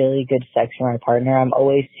really good sex for my partner. I'm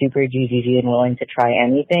always super GGG and willing to try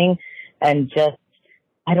anything. And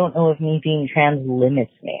I don't know if me being trans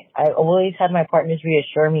limits me. I've always had my partners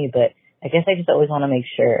reassure me, but I guess I just always want to make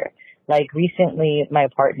sure. Like recently, my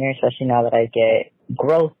partner, especially now that I get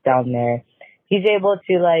growth down there, he's able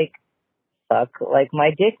to suck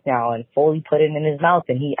my dick now and fully put it in his mouth,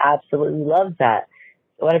 and he absolutely loves that.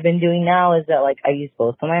 So what I've been doing now is that I use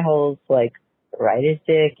both of my holes, ride his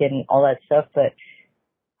dick and all that stuff, but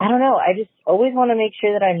I don't know. I just always want to make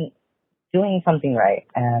sure that I'm doing something right,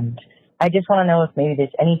 and I just want to know if maybe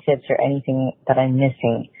there's any tips or anything that I'm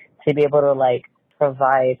missing to be able to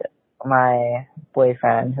provide my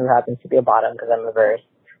boyfriend, who happens to be a bottom because I'm reverse,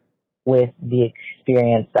 with the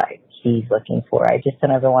experience that he's looking for. I just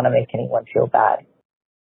don't ever want to make anyone feel bad.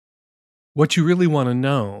 What you really want to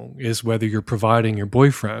know is whether you're providing your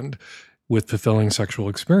boyfriend with fulfilling sexual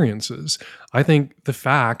experiences. I think the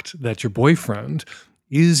fact that your boyfriend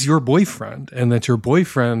is your boyfriend, and that your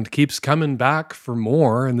boyfriend keeps coming back for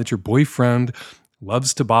more, and that your boyfriend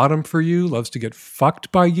loves to bottom for you, loves to get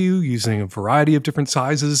fucked by you using a variety of different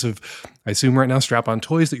sizes of, I assume right now, strap-on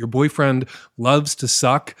toys, that your boyfriend loves to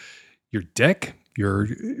suck your dick. Your,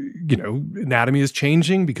 anatomy is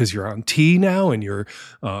changing because you're on T now, and your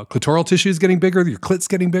clitoral tissue is getting bigger, your clit's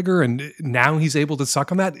getting bigger, and now he's able to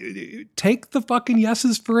suck on that. Take the fucking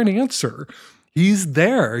yeses for an answer. He's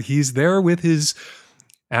there. He's there with his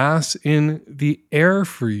ass in the air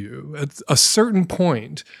for you. At a certain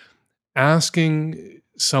point, asking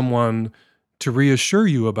someone to reassure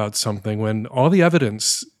you about something when all the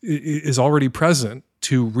evidence is already present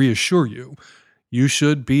to reassure you, you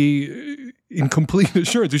should be in complete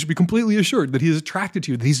assurance. You should be completely assured that he is attracted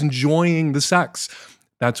to you, that he's enjoying the sex.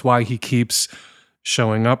 That's why he keeps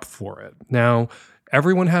showing up for it. Now,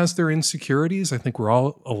 everyone has their insecurities. I think we're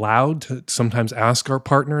all allowed to sometimes ask our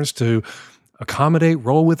partners to accommodate,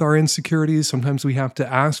 roll with our insecurities. Sometimes we have to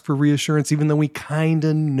ask for reassurance, even though we kind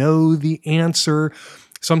of know the answer.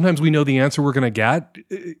 Sometimes we know the answer we're going to get,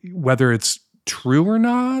 whether it's true or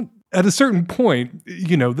not. At a certain point,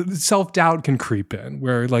 the self-doubt can creep in,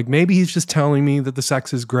 where maybe he's just telling me that the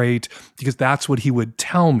sex is great because that's what he would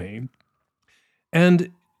tell me.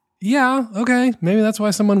 And yeah, okay, maybe that's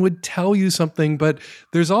why someone would tell you something, but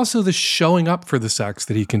there's also the showing up for the sex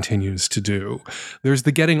that he continues to do. There's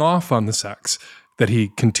the getting off on the sex that he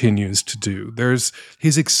continues to do. There's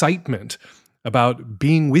his excitement about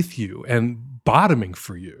being with you and bottoming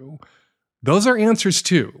for you. Those are answers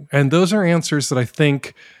too. And those are answers that I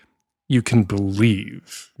think you can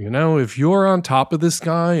believe. If you're on top of this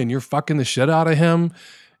guy and you're fucking the shit out of him,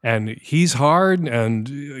 and he's hard and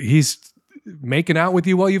he's making out with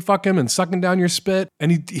you while you fuck him and sucking down your spit,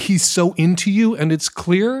 and he's so into you and it's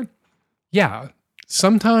clear, yeah,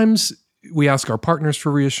 sometimes we ask our partners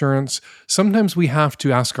for reassurance. Sometimes we have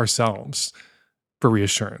to ask ourselves for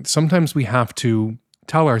reassurance. Sometimes we have to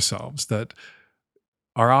tell ourselves that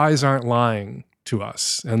our eyes aren't lying to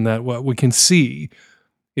us, and that what we can see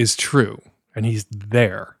is true, and he's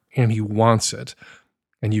there, and he wants it,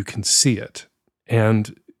 and you can see it.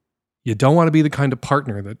 And you don't want to be the kind of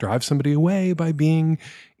partner that drives somebody away by being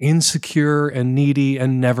insecure and needy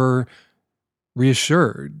and never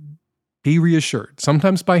reassured. Be reassured.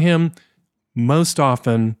 Sometimes by him, most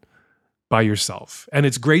often by yourself. And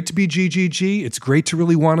it's great to be GGG. It's great to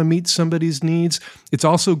really want to meet somebody's needs. It's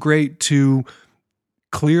also great to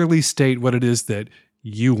clearly state what it is that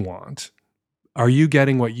you want. Are you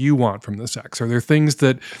getting what you want from the sex? Are there things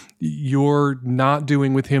that you're not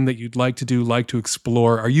doing with him that you'd like to do, like to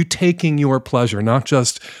explore? Are you taking your pleasure, not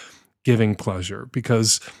just giving pleasure?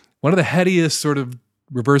 Because one of the headiest sort of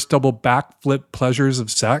reverse double backflip pleasures of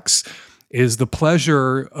sex is the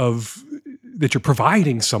pleasure of that you're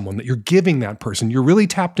providing someone, that you're giving that person. You're really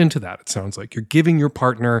tapped into that, it sounds like. You're giving your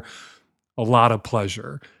partner a lot of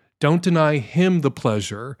pleasure. Don't deny him the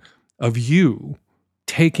pleasure of you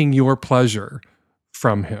taking your pleasure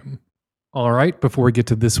from him. All right, before we get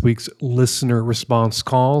to this week's listener response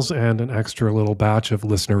calls and an extra little batch of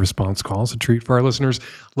listener response calls, a treat for our listeners,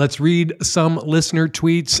 let's read some listener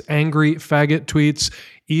tweets, angry faggot tweets,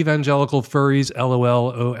 evangelical furries,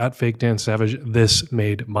 LOL, at Fake Dan Savage. This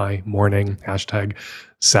made my morning. Hashtag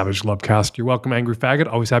Savage Lovecast. You're welcome, angry faggot.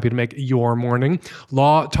 Always happy to make your morning.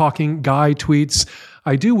 Law talking guy tweets.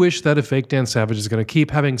 I do wish that if Fake Dan Savage is going to keep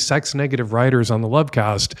having sex-negative writers on the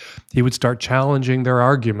Lovecast, he would start challenging their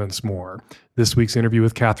arguments more. This week's interview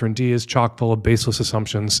with Catherine D is chock full of baseless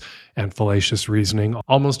assumptions and fallacious reasoning,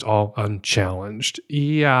 almost all unchallenged.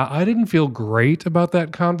 Yeah, I didn't feel great about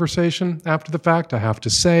that conversation after the fact, I have to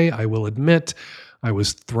say. I will admit I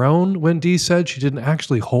was thrown when D said she didn't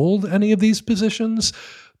actually hold any of these positions.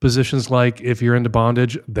 Positions like, if you're into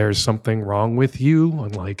bondage, there's something wrong with you,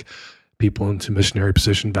 unlike people into missionary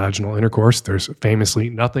position vaginal intercourse. There's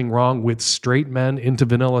famously nothing wrong with straight men into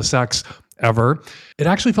vanilla sex ever. It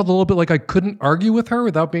actually felt a little bit like I couldn't argue with her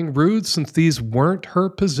without being rude, since these weren't her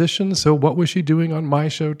positions. So what was she doing on my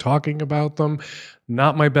show talking about them?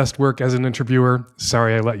 Not my best work as an interviewer.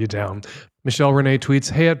 Sorry I let you down. Michelle Renee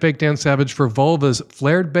tweets, hey at Fake Dan Savage, for vulvas,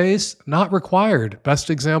 flared base, not required.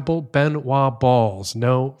 Best example, Benoit balls,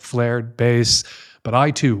 no flared base. But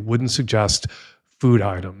I too wouldn't suggest food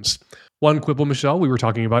items. One quibble, Michelle, we were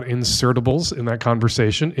talking about insertables in that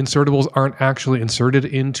conversation. Insertables aren't actually inserted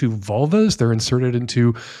into vulvas. They're inserted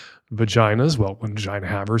into vaginas. Well, when vagina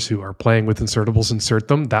havers who are playing with insertables insert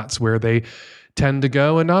them, that's where they tend to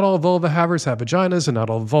go. And not all vulva havers have vaginas, and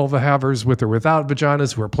not all vulva havers with or without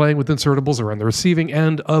vaginas who are playing with insertables are on the receiving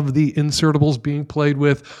end of the insertables being played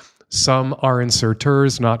with. Some are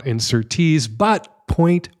inserters, not insertees, but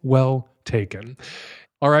point well taken.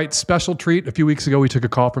 All right, special treat. A few weeks ago, we took a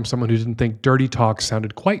call from someone who didn't think dirty talk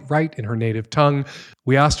sounded quite right in her native tongue.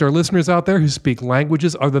 We asked our listeners out there who speak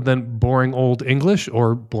languages other than boring old English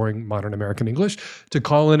or boring modern American English to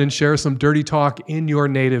call in and share some dirty talk in your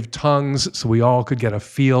native tongues so we all could get a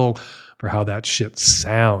feel for how that shit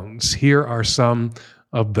sounds. Here are some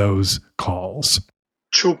of those calls.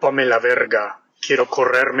 Chúpame la verga. Quiero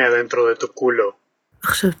correrme adentro de tu culo.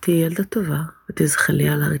 עכשיו תהיי ילדה טובה ותזחלי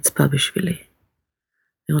על הרצפה בשבילי.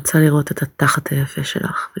 אני רוצה לראות את התחת היפה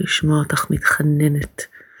שלך ולשמוע אותך מתחננת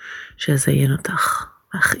שאזיין אותך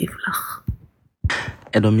ואכאיב לך.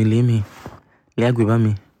 Edomilimi,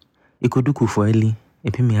 liagwibami, ikoduku foeli,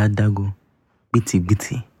 epimi adago,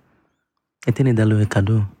 biti. Etene dalo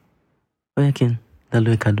ekado. Oyakin,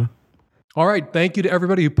 dalo ekado. All right. Thank you to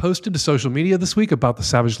everybody who posted to social media this week about the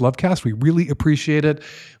Savage Lovecast. We really appreciate it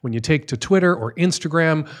when you take to Twitter or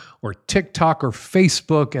Instagram or TikTok or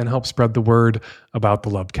Facebook and help spread the word about the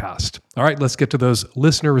Lovecast. All right, let's get to those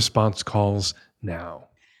listener response calls now.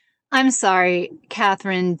 I'm sorry,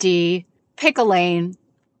 Catherine D. Pick a lane.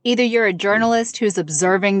 Either you're a journalist who's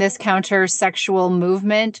observing this counter-sexual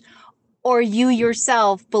movement, or you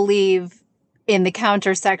yourself believe in the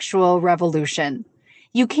counter-sexual revolution.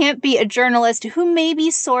 You can't be a journalist who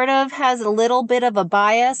maybe sort of has a little bit of a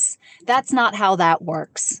bias. That's not how that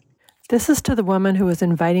works. This is to the woman who was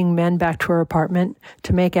inviting men back to her apartment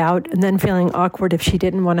to make out and then feeling awkward if she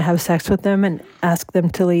didn't want to have sex with them and ask them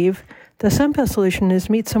to leave. The simple solution is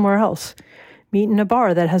meet somewhere else. Meet in a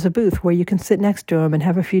bar that has a booth where you can sit next to him and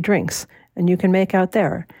have a few drinks, and you can make out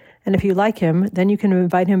there. And if you like him, then you can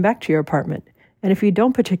invite him back to your apartment. And if you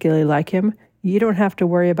don't particularly like him, you don't have to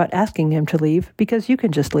worry about asking him to leave because you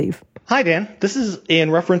can just leave. Hi, Dan. This is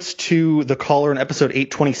in reference to the caller in episode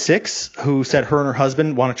 826 who said her and her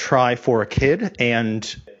husband want to try for a kid,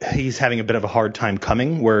 and he's having a bit of a hard time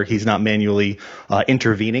coming where he's not manually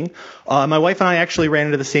intervening. My wife and I actually ran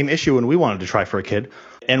into the same issue when we wanted to try for a kid.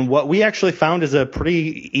 And what we actually found as a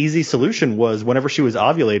pretty easy solution was whenever she was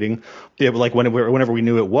ovulating, whenever we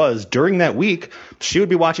knew it was, during that week, she would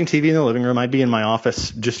be watching TV in the living room. I'd be in my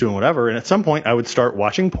office just doing whatever. And at some point, I would start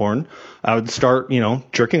watching porn. I would start,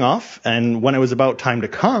 jerking off. And when it was about time to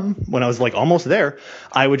come, when I was almost there,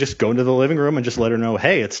 I would just go into the living room and just let her know,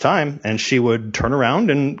 hey, it's time. And she would turn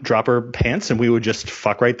around and drop her pants, and we would just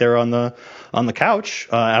fuck right there on the couch.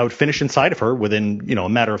 I would finish inside of her within, a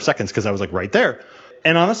matter of seconds because I was right there.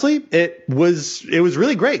 And honestly, it was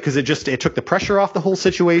really great because it took the pressure off the whole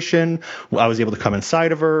situation. I was able to come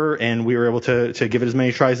inside of her, and we were able to give it as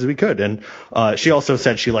many tries as we could. And she also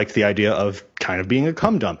said she liked the idea of kind of being a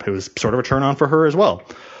cum dump. It was sort of a turn on for her as well.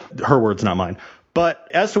 Her words, not mine. But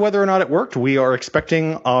as to whether or not it worked, we are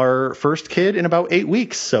expecting our first kid in about 8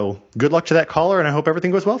 weeks. So good luck to that caller, and I hope everything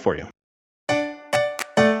goes well for you.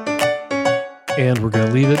 And we're going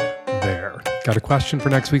to leave it there. Got a question for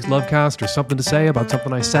next week's Lovecast or something to say about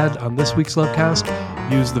something I said on this week's Lovecast?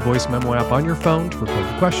 Use the voice memo app on your phone to record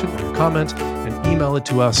your question or your comment and email it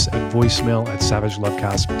to us at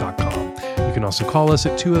voicemail@savagelovecast.com. You can also call us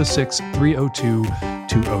at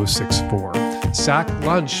 206-302-2064. Sack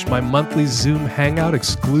Lunch, my monthly Zoom hangout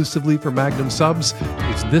exclusively for Magnum subs.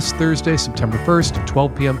 It's this Thursday, September 1st,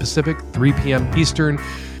 12 p.m. Pacific, 3 p.m. Eastern.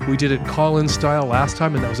 We did it call-in style last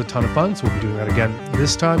time, and that was a ton of fun, so we'll be doing that again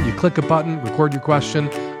this time. You click a button, record your question,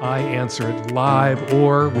 I answer it live,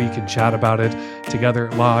 or we can chat about it together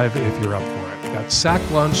live if you're up for it. That's Sack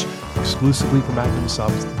Lunch, exclusively for Magnum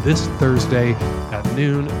subs, this Thursday at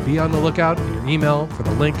noon. Be on the lookout in your email for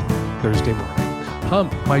the link Thursday morning.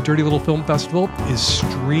 Hump, my Dirty Little Film Festival, is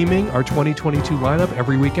streaming our 2022 lineup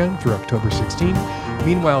every weekend through October 16th.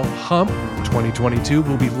 Meanwhile, Hump 2022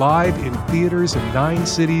 will be live in theaters in 9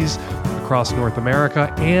 cities across North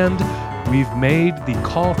America, and we've made the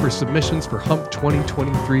call for submissions for Hump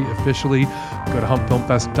 2023 officially. Go to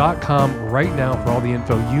humpfilmfest.com right now for all the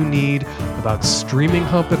info you need about streaming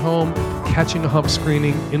Hump at home, catching a Hump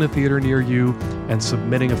screening in a theater near you, and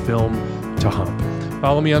submitting a film to Hump.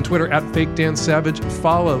 Follow me on Twitter at FakeDanSavage.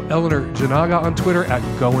 Follow Eleanor Janega on Twitter at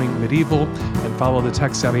GoingMedieval. And follow the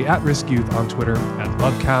Tech Savvy at-risk youth on Twitter at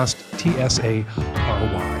Lovecast, TSARY.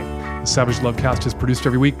 The Savage Lovecast is produced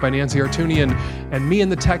every week by Nancy Artunian, and me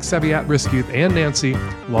and the Tech Savvy at-risk youth and Nancy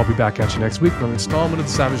will all be back at you next week for an installment of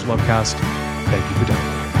the Savage Lovecast. Thank you for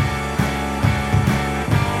downloading.